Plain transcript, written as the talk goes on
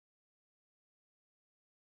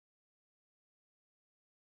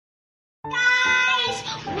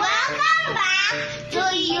back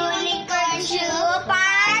to Unicorn Shoe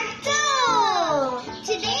Part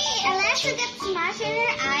 2! Today, Alessa got smashed in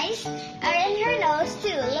her eyes or in her nose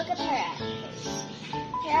too. Look at her face.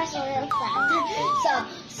 Her eyes are real flat.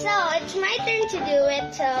 So it's my turn to do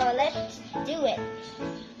it, so let's do it.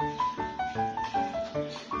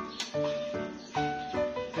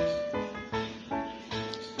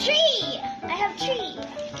 Tree! I have tree.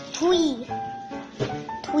 Tree.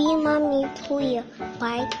 Tree, mommy, tree.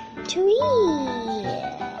 Like tree.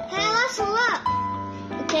 Hey, Alessa, look.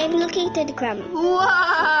 Okay, I'm looking to the camera.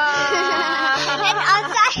 Wow! And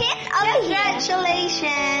outside,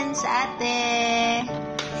 Congratulations, ate.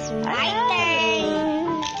 It's my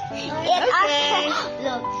turn. It Okay. also,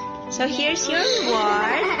 look. So here's your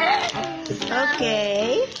reward.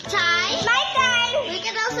 Okay. Time. My turn. We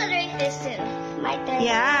can also drink this too. my turn.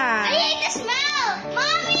 Yeah. I hate the smell.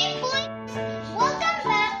 Mommy, please. Welcome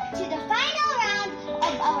back to the final round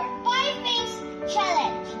of our 5-face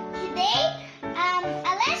challenge. Today,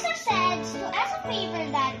 Alessa said to us a favor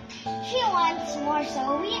that she wants more, so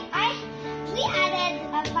we added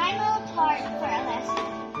a final part for Alessa.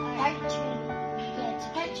 Part 3. Yeah, it's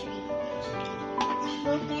part 3.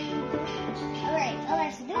 Alright,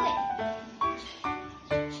 Alessa, do it.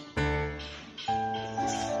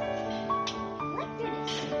 Let's do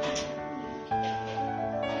this.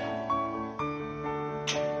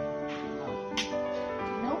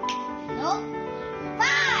 Nope. Nope.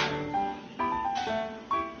 5.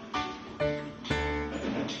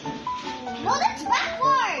 No, that's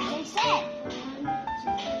backwards instead. 1,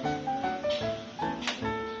 2.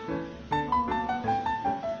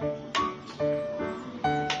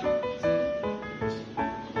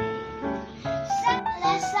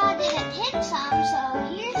 Alessa didn't hit some, so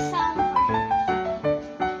here's some for her.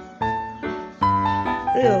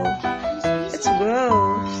 Ew. It's It's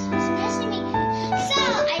gross. So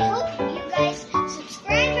I hope you guys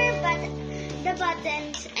subscribe the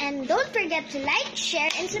buttons and don't forget to like, share,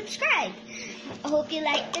 and subscribe. I hope you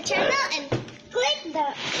like the channel and click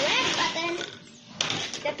the red button.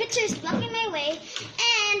 The picture is blocking my way,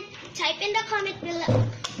 and type in the comment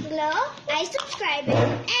below I subscribe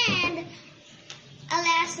and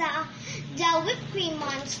Alessa, the whipped cream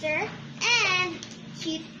monster, and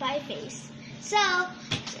cute pie face. So,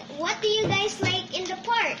 what do you guys like in the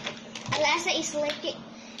part? Alessa is licking.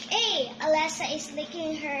 A. Alessa is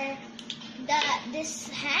licking her this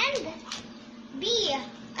hand. B.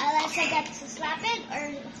 Alessa gets slapped,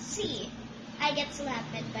 or C. I get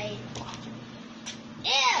slapped by.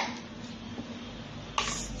 Ew.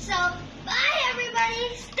 So, bye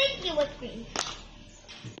everybody. Thank you, whipped cream.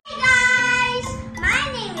 Hey guys, my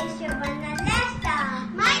name is Giovanna Lesta.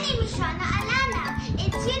 My name is Shana Alana.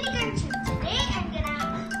 It's Unicorn Shoe. Today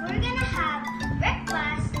we're gonna have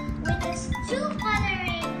breakfast with these 2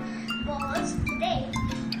 coloring balls today.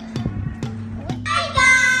 Hi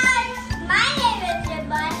guys, my name is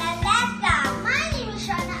Giovanna Lesta. My name is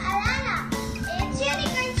Shana Alana. It's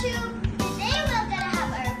Unicorn Shoe. Today we're gonna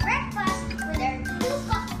have our breakfast with our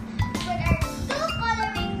 2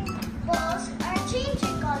 coloring balls, our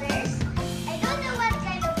changing colors. I don't know what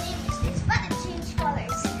kind of name is this, but it changes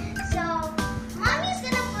colors. So, mommy's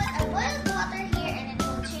gonna put a boiled water here and it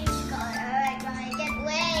will change color. Alright, gonna get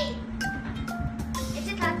wet. Is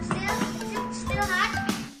it hot still? Is it still hot?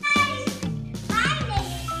 Guys, my name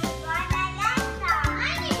is Giovanna Lesta.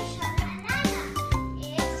 My name is Shana Alana.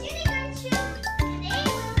 It's Unicorn Shoe. Today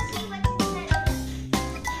we'll see what's inside of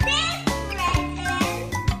this present.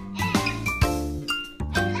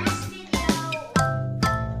 And last video,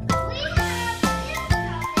 we have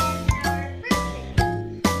instructed our birthday.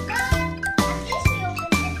 But at least we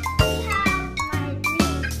opened it. We have my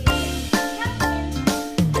dream cake, chocolate,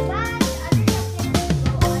 but other chocolates will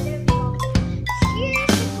go other box.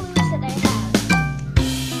 Here's the clues that I have.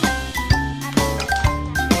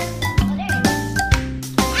 Oh, there it is.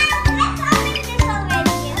 Let's open this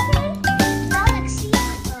already, okay? Now let's see.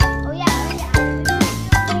 Oh yeah,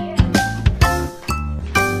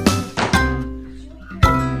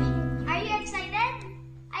 Are you excited?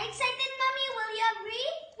 Are you excited, Mommy? Will you agree?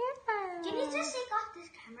 Can you just take off this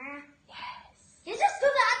camera? Yes. You just do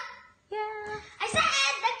that. Yeah. I said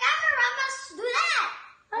the camera must do that.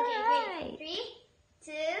 Okay, Alright. wait.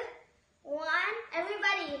 3, 2, 1.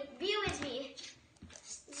 Everybody, be with me.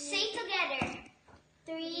 Say together.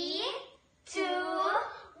 3, 2,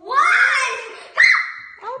 1.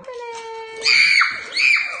 Open it.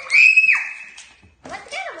 What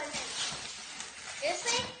kind of one?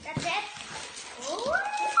 Seriously? That's it? Oh.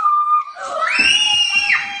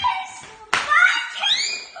 Nice!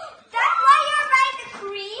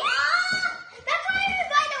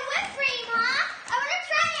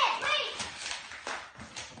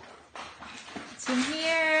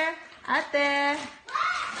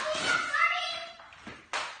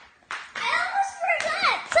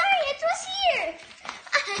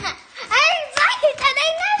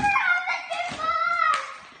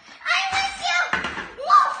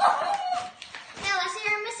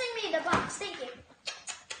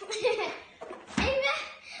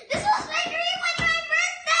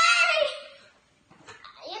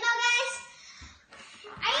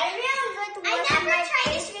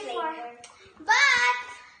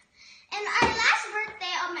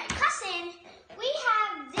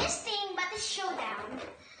 mommy's showdown.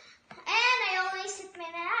 And I always hit my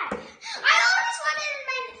eye. I always want it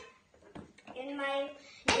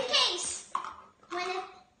in case when it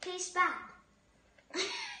tastes bad.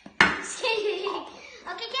 Just kidding.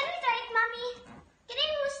 Okay, can we try it, mommy? Can I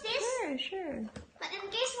use this? Sure. But in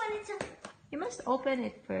case when it's a... You must open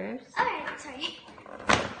it first. Alright, sorry.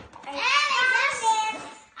 And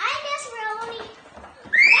I guess we're only...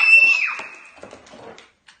 That's it!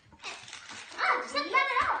 Oh, it's not bad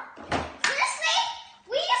at all. Seriously?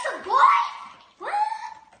 We use a boy? What?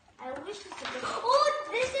 I wish this was a boy. Oh,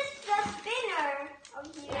 this is the spinner.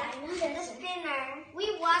 Yeah, I know the spinner. We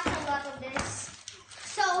watched a lot of this.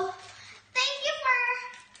 So, thank you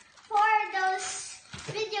for those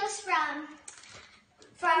videos from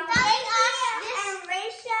telling us this. And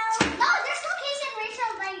Rachel. No, there's no Casey and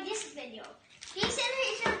Rachel by this video. Casey and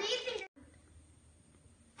Rachel, do you think?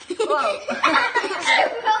 Whoa.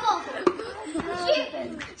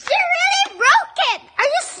 She really broke it. Are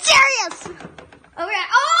you serious? Okay.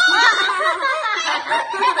 Oh!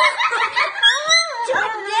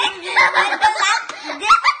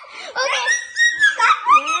 Okay.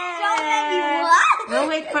 Yes. We'll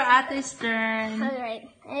wait for Ate's turn. Alright.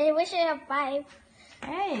 I wish I have 5.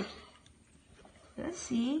 Hey. Let's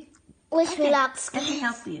see. Wish me luck. Let me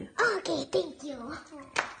help you. Okay, thank you.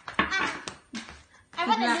 I Good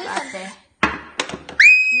want to luck, do something. Ate.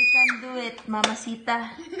 You can do it, Mamacita.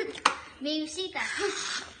 Babysita.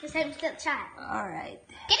 Because I'm still a child. Alright.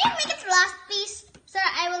 Can you make it the last piece so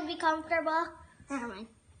that I will be comfortable? Never mind.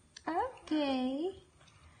 Okay.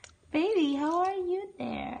 Baby, how are you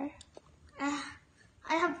there?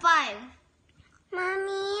 I have 5.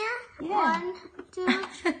 Mommy. Yeah. 1, 2, 3, 4,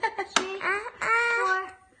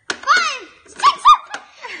 5, 6, 7.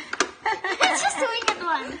 It's just doing it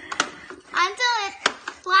one. Until it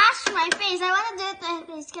flashed my face. I want to do it like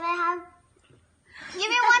this. Can I have? Give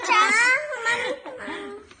me one chance.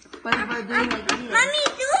 Mommy. What about doing like this? Mommy,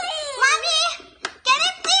 do it. Mommy, can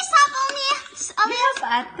you please have only a little? Yes,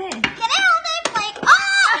 Ate. Can I hold it like? Oh!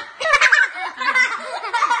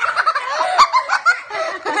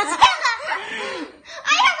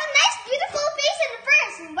 I have a nice, beautiful face in the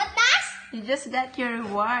first. What nice? You just got your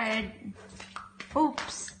reward.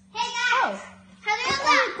 Oops. Hey guys, how do you What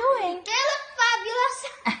are look? you doing? Do you look fabulous?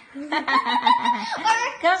 Or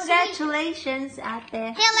Congratulations,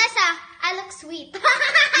 Ate. hey Lessa, I look sweet.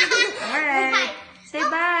 Alright. Say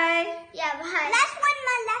bye. Yeah, bye.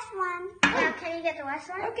 Last one. Yeah, can you get the last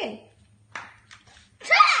one? Okay.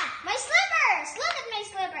 My slippers! Look at my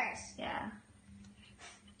slippers. Yeah.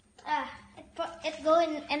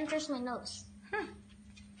 Enters my nose.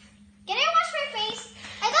 Can I wash my face?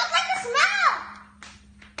 I don't like the smell.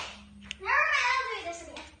 Never mind, I'll do this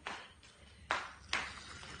again.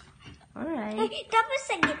 Alright. Tapos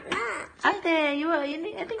sa gitna. Ate, I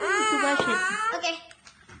think you need to wash it. Okay,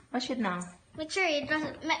 Wash it now. make sure it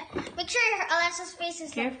doesn't. Make sure Alessa's face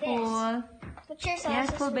is like this. Careful. Make sure Alessa's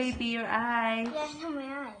Careful, face. baby, your eye. Yeah, I know my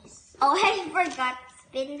eyes. Oh, I forgot.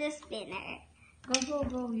 Spin the spinner.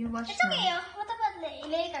 Go. You wash It's now. okay. What about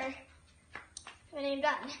later? When I'm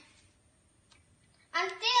done.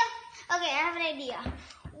 Okay, I have an idea.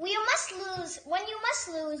 When you must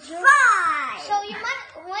lose your 5. So when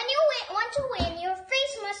you want to win, your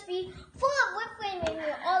face must be full of whipped cream in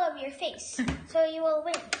all of your face. So you will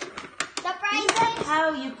win. The prize is How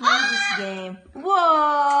you play this game? Whoa!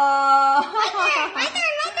 my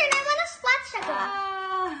turn. I want to splash again.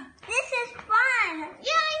 Ah. This is fun.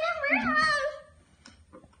 Yeah, I know.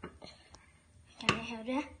 Can I have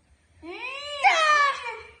that?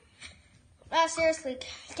 Seriously,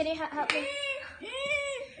 can you help me?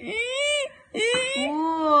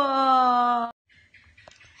 Whoa!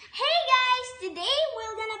 Hey guys, today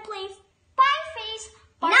we're gonna play Pie Face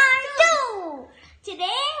Part 2.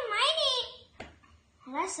 Today, my name...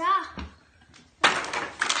 Alessa.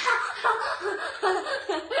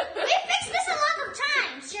 We fixed this a lot of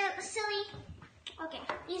times, silly. Okay.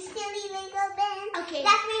 You silly little Ben. Okay.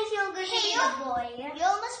 That means you're going to Hey, be a boy. You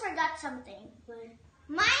almost forgot something.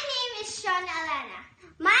 My name is Shauna Alana.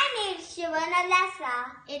 My name is Shivana Lessa.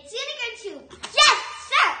 It's Unicorn Tube. Yes,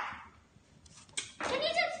 sir! Can you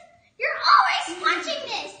just... You're always watching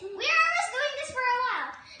this. We're always doing this for a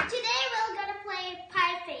while. Today we're gonna play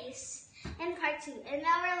Pie Face in part 2. In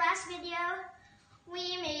our last video,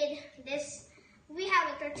 we made this. We have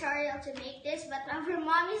a tutorial to make this, but our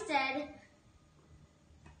mommy said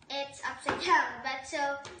it's upside down. But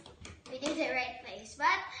so we did the right place.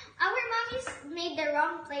 But our mommy's made the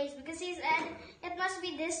wrong place because he said it must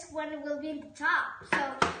be this one will be in the top. So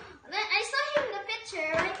then I saw him in the picture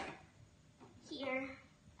right here.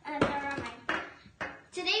 Never mind.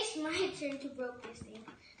 Today's my turn to broke this thing.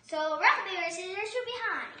 So rock, paper, scissors should be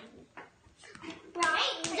behind.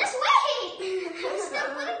 Right? Just wait! I'm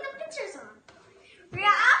still putting the pictures on.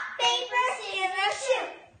 Rock, paper, scissors,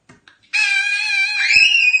 shoot.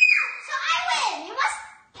 So I win! You must...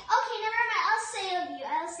 Okay, never mind. I'll save you.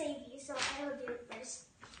 I'll save you. So I will do it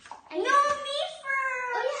first. No, me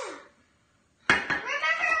first. Oh, yeah.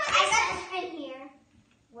 Remember what I said? got in here.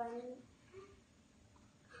 1.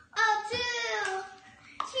 Oh, 2.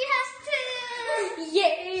 She has 2.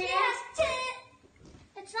 Yeah. She has 2.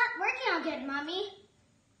 It's not working out good, Mommy.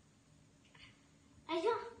 I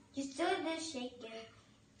don't... You still did shake it.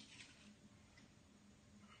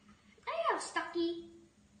 I have Stucky.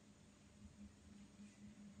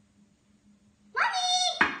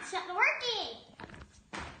 Mommy! It's not working.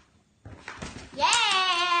 Yeah!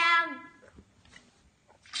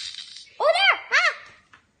 Oh, there! Ah!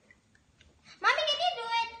 Mommy, can you do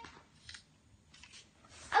it?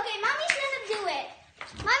 Okay, Mommy's gonna do it.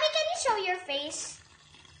 Mommy, can you show your face?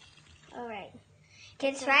 Alright.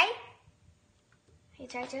 Can you try? You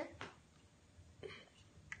try to?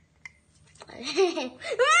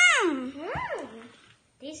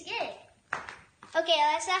 Tastes good. Okay,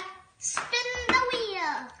 Alyssa, spin the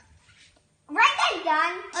wheel. Right there,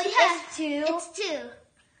 done. Oh, yeah. It's 2. It's 2.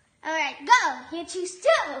 Alright, go. You choose 2.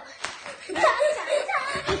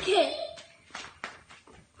 Okay.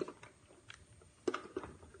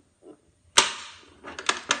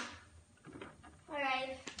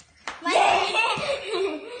 Alright.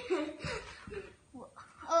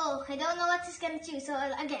 Oh, I don't know what it's gonna choose. So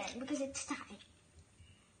again, because it's time.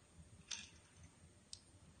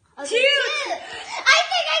 Okay, 2. I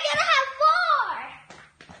think I'm gonna have 4.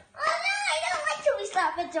 Oh no, I don't like to be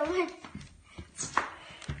slapped at 1.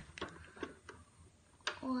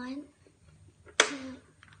 1.